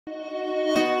Hi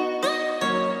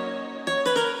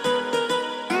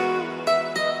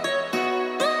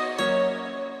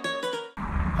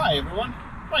everyone,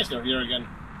 Gsxr here again.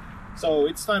 So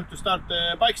it's time to start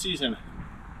the bike season.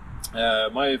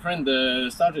 My friend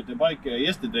started the bike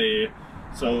yesterday,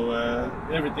 so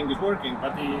everything is working,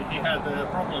 but he had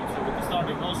problems with the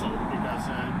starting also, because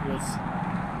it was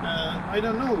I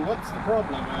don't know what's the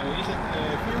problem. Is it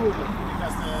fuel?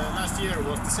 Because last year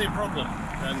was the same problem,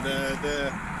 and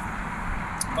the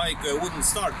bike wouldn't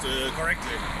start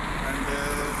correctly, and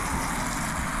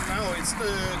now it's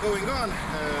going on.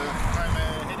 I'm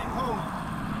heading home,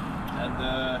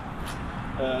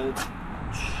 and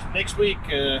next week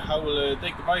I will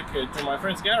take the bike to my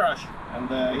friend's garage, and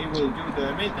he will do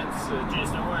the maintenance, change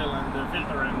the oil and the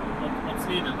filter and what's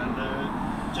needed, and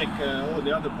check all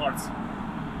the other parts.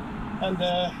 And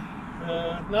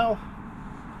now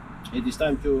it is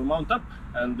time to mount up,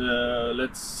 and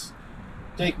let's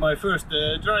take my first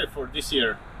drive for this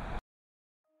year.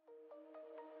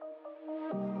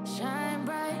 Shine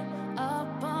bright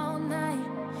up all night,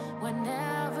 we're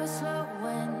never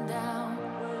slowing down.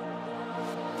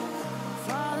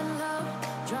 Fall in love,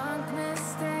 drunk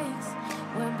mistakes,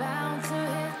 we're bound to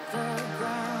hit the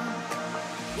ground.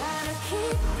 Gotta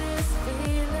keep this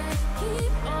feeling,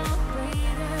 keep on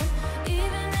breathing,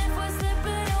 even if we're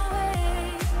slipping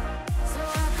away. So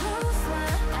I close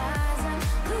my eyes and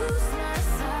lose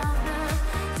myself now,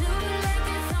 do it like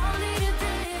it's only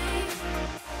today.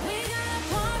 We got a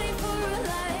party for a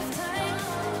lifetime,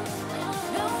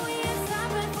 no we ain't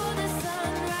stopping for the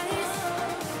sunrise,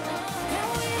 and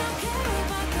we don't care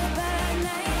about the bad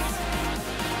nights.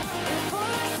 If for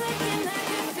a second I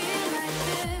can feel like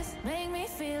this, make me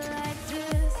feel like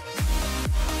this.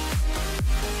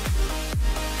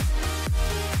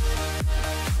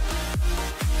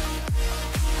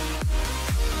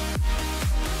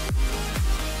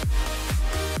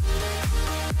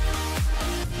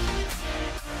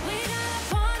 We got a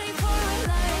party for a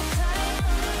lifetime,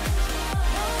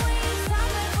 no we ain't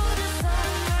stopping for the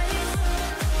sunrise, and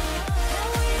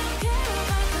we don't care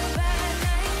about the bad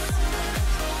nights.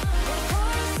 If for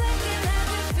a second I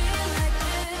can feel like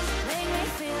this, make me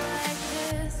feel like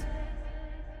this.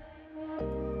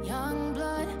 Young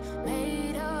blood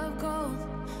made of gold,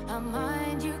 a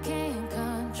mind you can't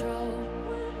control.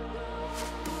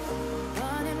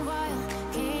 Running wild,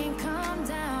 can't come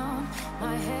down,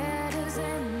 my head is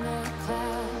in the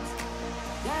clouds.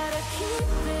 Gotta keep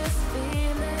this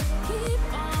feeling, keep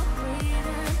on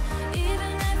breathing,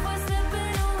 even if we're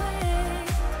slipping away.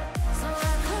 So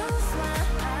I close my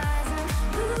eyes and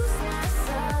lose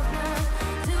myself now,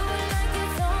 do it like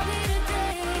it's only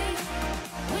today.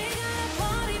 We got a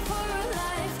party for a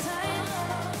lifetime,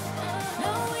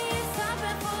 no we ain't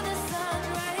stopping for the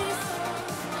sunrise,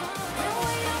 and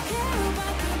we don't care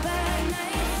about the bad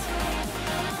nights.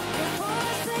 If for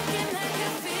a second I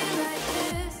can feel like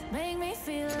this, make me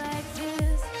feel like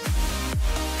this.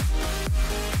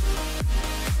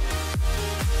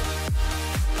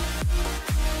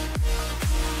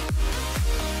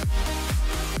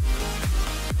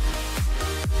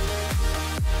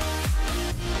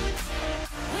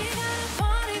 We got a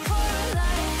party for a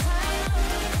lifetime,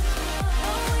 no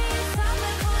we ain't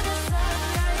stopping for the sunrise,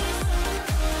 and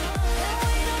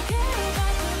we don't care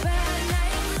about the bad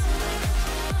nights. If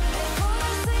for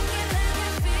a second I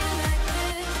can feel like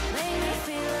this, make me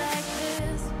feel like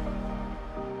this.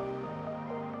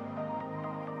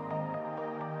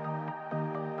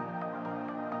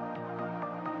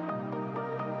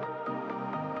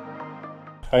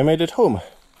 I made it home.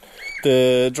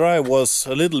 The drive was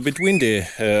a little bit windy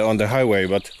on the highway,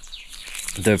 but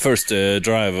the first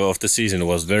drive of the season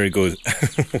was very good.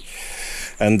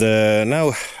 And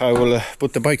now I will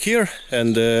put the bike here,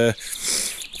 and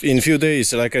in a few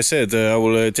days, like I said, I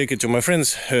will take it to my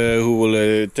friends who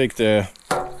will take the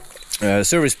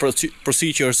service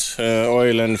procedures,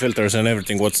 oil and filters and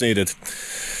everything what's needed.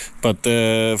 But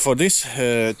for this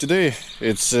today,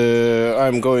 it's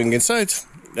I'm going inside,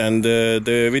 and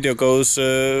the video goes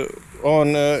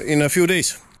on in a few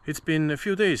days. It's been a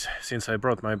few days since I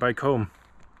brought my bike home,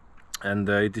 and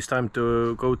it is time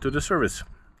to go to the service.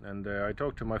 And I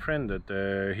talked to my friend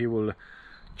that he will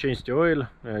change the oil,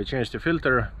 change the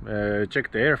filter,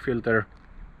 check the air filter,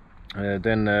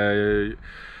 then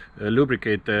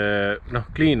lubricate,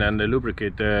 clean and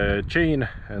lubricate the chain,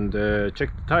 and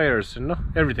check the tires, and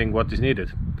everything what is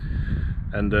needed.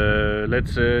 And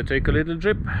let's take a little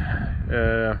trip.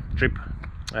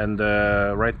 And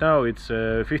right now it's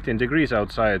 15 degrees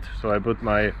outside, so I put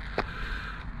my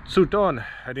suit on.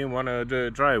 I didn't want to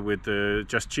drive with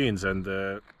just jeans and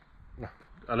a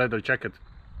leather jacket,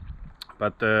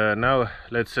 But now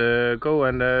let's go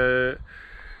and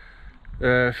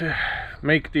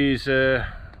make these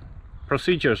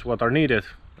procedures what are needed,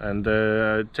 and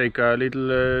take a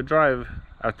little drive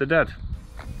after that.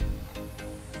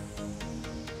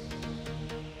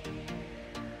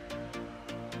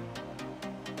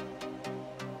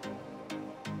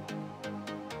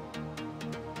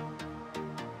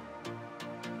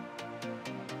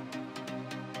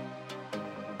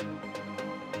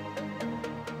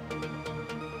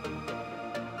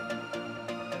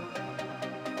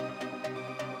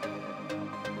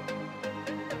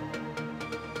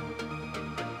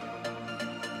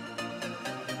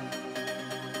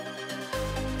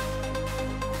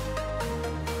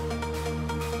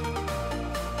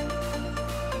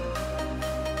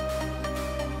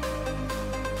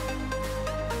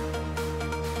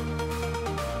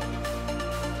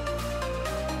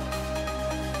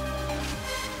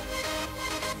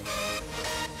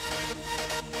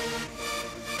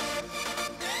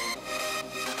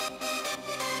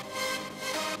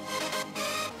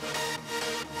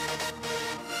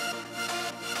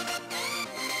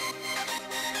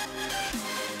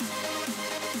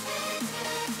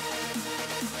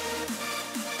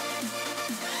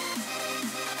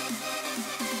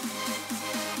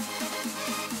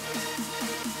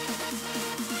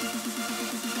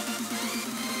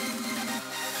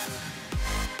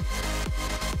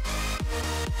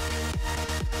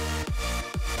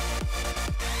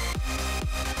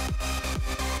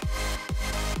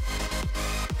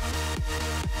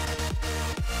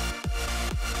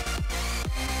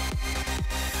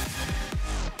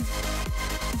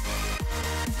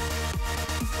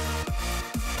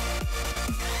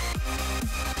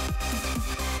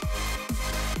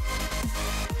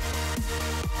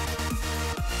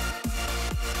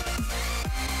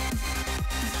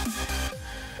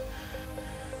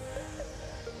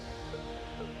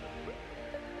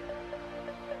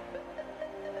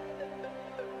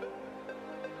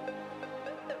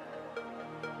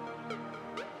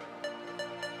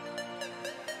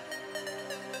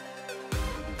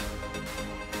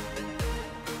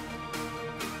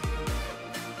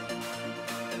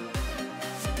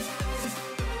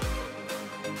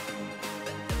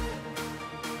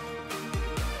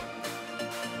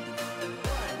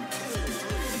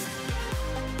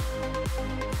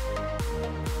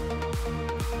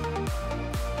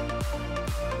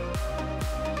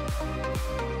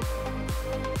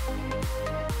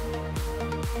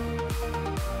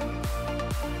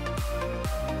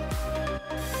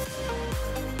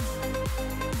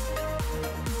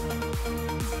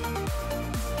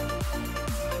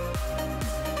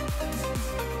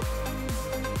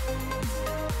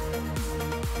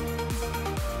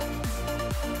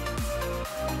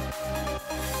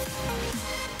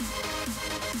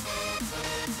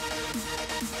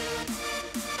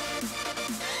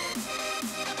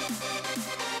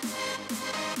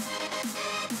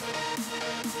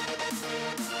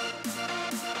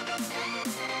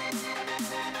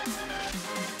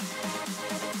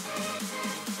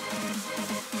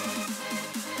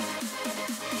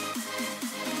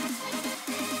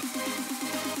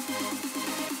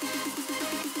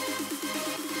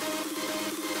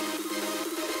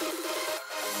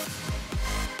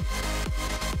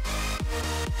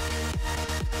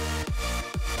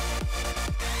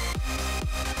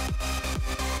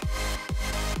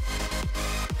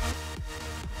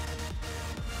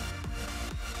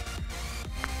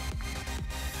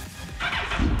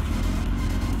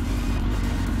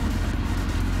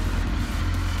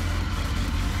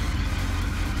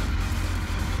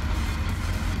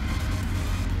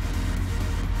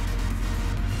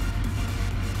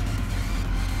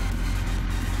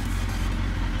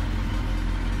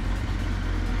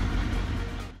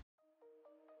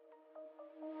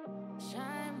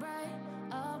 Shine bright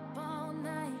up all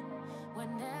night, we're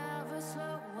never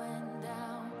slowing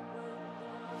down.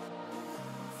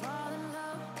 Fall in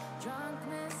love, drunk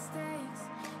mistakes,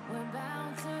 we're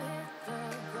bound to hit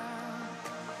the ground.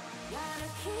 Gotta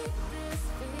keep this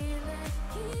feeling,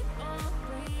 keep on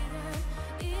breathing,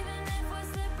 even if we're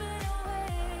slipping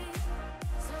away.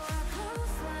 So I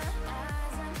close my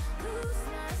eyes and lose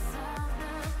myself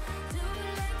now, do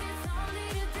it like it's only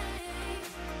today.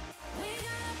 We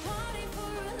got a party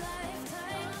for a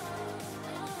lifetime.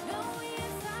 No, we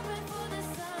ain't stopping for the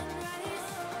sunrise.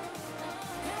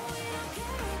 And we don't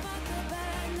care about the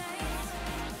bad nights.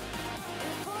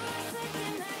 And for a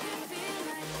second I can feel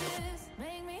like this.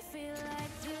 Make me feel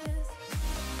like this.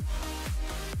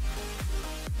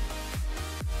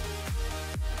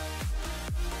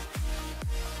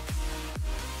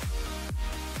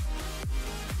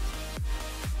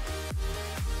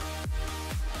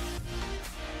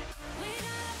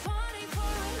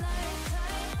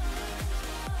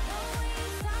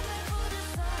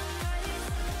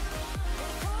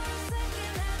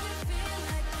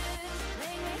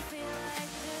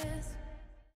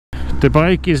 the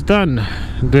bike is done,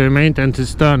 the maintenance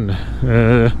is done.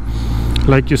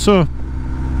 Like you saw,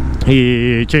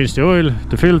 he changed the oil,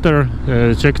 the filter,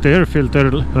 checked the air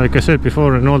filter, like I said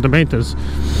before, and all the maintenance.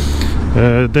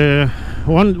 The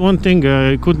one thing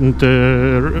I couldn't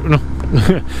no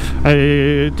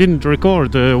I didn't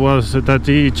record was that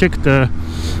he checked the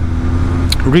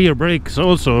rear brakes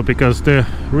also, because the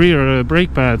rear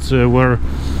brake pads were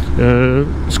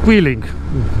squealing,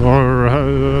 or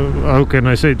how can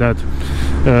I say that?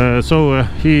 So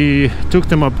he took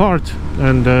them apart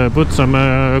and put some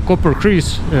copper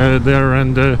grease there,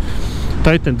 and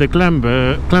tightened the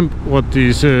clamp what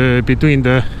is between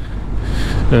the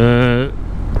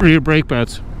rear brake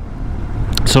pads.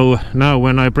 So now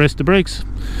when I press the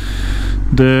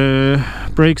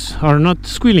brakes are not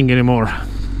squealing anymore.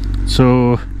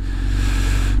 So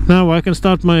now I can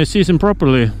start my season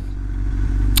properly.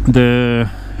 The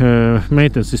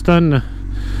maintenance is done,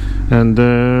 and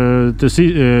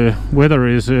the weather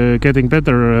is getting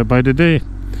better by the day.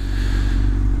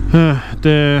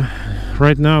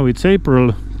 Right now it's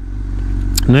April.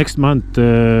 Next month,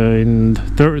 in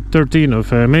 13th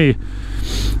of May,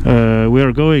 we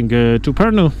are going to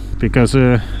Pärnu, because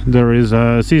there is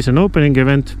a season opening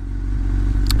event.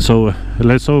 So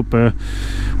let's hope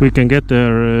we can get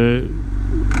there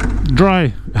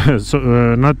dry, so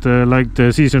not like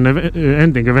the season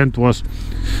ending event was,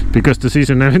 because the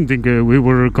season ending we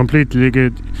were completely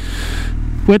get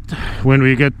wet when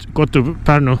we got to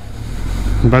Pärnu.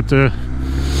 But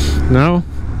now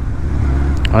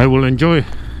I will enjoy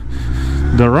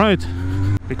the ride,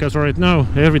 because right now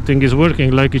everything is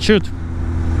working like it should,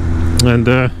 and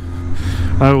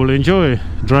I will enjoy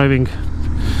driving.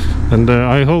 And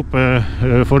I hope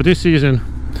for this season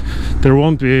there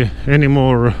won't be any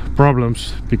more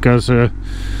problems, because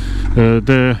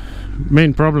the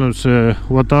main problems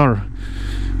what are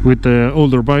with the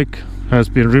older bike has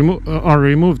been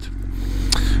removed,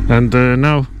 and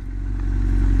now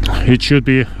it should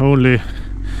be only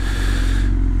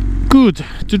good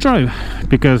to drive,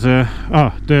 because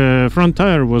the front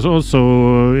tire was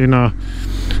also in a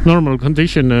normal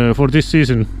condition for this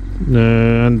season,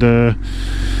 and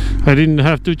I didn't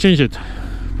have to change it.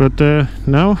 But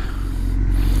now,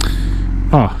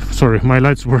 sorry, my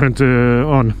lights weren't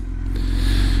on.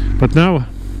 But now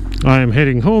I'm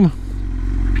heading home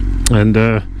and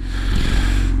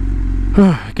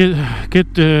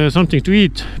get something to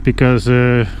eat, because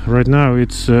right now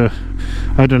it's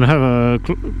I don't have a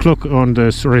clock on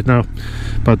this right now,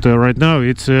 but right now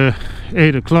it's 8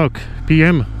 o'clock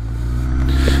p.m.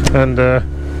 and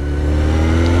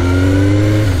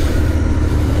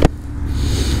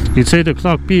it's 8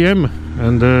 o'clock p.m.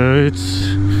 and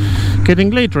it's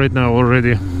getting late right now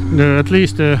already. At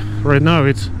least right now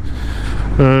it's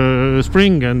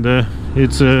spring, and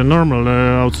it's normal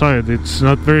outside. It's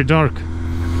not very dark.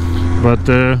 But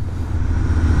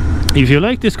if you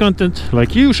like this content,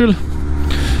 like usual,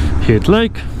 hit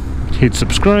like, hit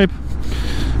subscribe,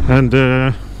 and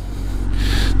the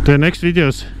next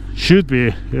videos should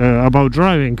be about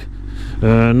driving,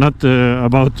 not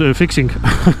about fixing.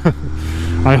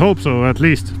 I hope so, at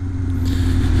least.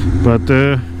 But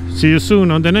see you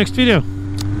soon on the next video.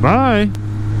 Bye.